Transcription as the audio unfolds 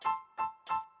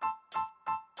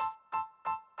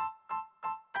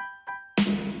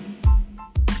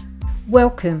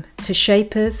Welcome to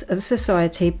Shapers of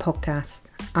Society podcast.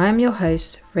 I am your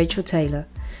host, Rachel Taylor.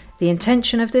 The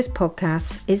intention of this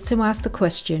podcast is to ask the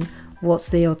question, what's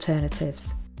the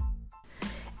alternatives?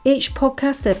 Each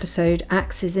podcast episode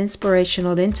acts as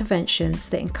inspirational interventions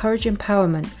that encourage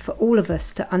empowerment for all of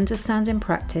us to understand and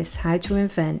practice how to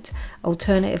invent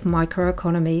alternative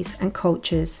microeconomies and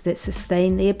cultures that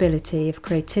sustain the ability of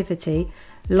creativity,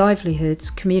 livelihoods,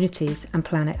 communities, and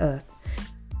planet Earth.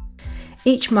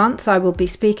 Each month I will be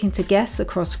speaking to guests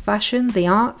across fashion, the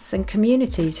arts and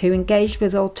communities who engage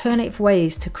with alternative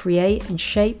ways to create and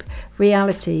shape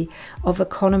reality of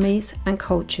economies and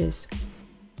cultures.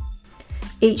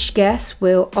 Each guest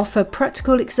will offer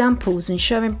practical examples and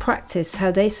show in practice how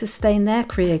they sustain their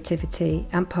creativity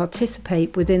and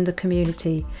participate within the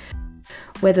community,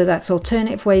 whether that's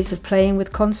alternative ways of playing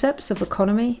with concepts of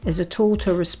economy as a tool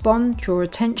to respond, draw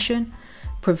attention,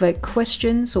 provoke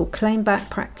questions or claim back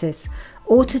practice,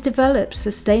 or to develop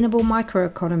sustainable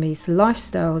microeconomies,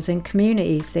 lifestyles and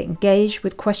communities that engage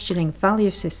with questioning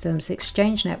value systems,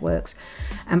 exchange networks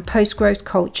and post-growth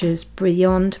cultures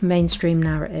beyond mainstream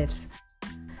narratives.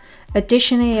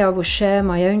 Additionally, I will share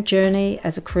my own journey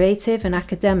as a creative and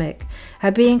academic,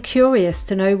 how being curious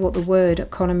to know what the word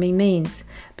economy means,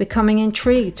 becoming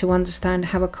intrigued to understand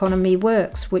how economy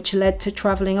works, which led to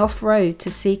travelling off-road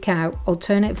to seek out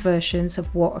alternate versions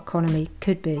of what economy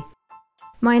could be.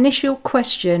 My initial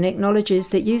question acknowledges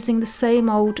that using the same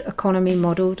old economy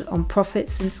modelled on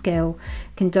profits and scale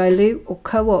can dilute or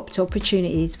co-opt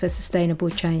opportunities for sustainable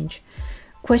change.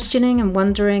 Questioning and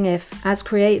wondering if, as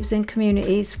creatives in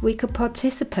communities, we could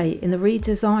participate in the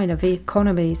redesign of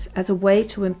economies as a way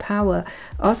to empower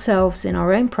ourselves in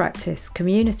our own practice,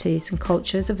 communities and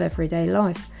cultures of everyday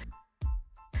life.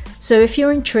 So if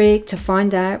you're intrigued to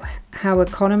find out how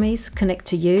economies connect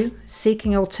to you,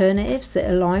 seeking alternatives that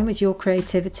align with your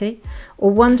creativity,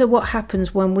 or wonder what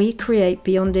happens when we create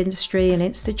beyond industry and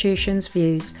institutions'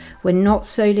 views, we're not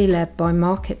solely led by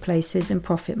marketplaces and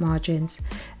profit margins,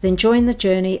 then join the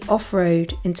journey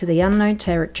off-road into the unknown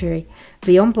territory,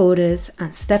 beyond borders,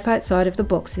 and step outside of the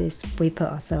boxes we put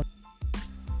ourselves.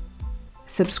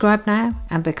 Subscribe now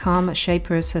and become a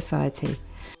shaper of society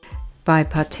by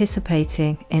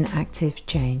participating in active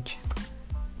change.